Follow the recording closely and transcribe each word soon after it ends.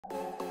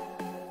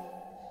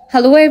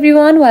Hello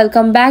everyone,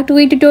 welcome back to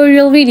a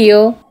tutorial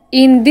video.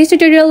 In this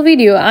tutorial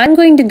video, I'm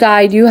going to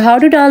guide you how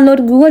to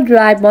download Google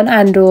Drive on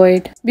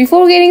Android.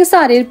 Before getting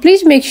started,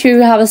 please make sure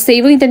you have a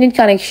stable internet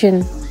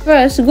connection.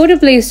 First, go to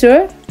Play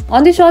Store.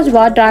 On the search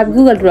bar, type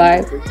Google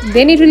Drive.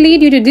 Then it will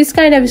lead you to this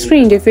kind of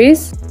screen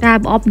interface.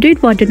 Tap Update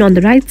button on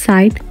the right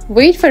side.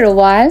 Wait for a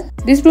while.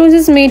 This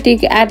process may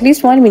take at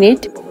least 1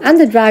 minute. And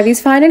the drive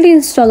is finally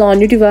installed on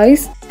your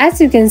device.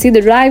 As you can see,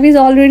 the drive is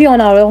already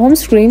on our home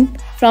screen.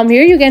 From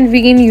here, you can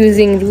begin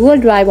using Google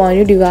Drive on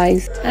your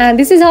device. And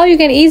this is how you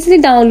can easily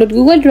download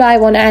Google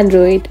Drive on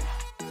Android.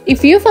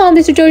 If you found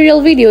this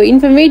tutorial video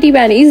informative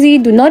and easy,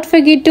 do not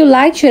forget to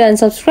like, share and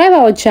subscribe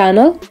our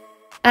channel.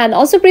 And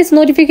also press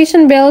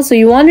notification bell so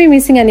you won't be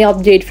missing any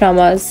update from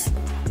us.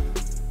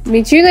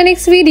 Meet you in the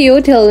next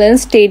video. Till then,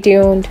 stay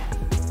tuned.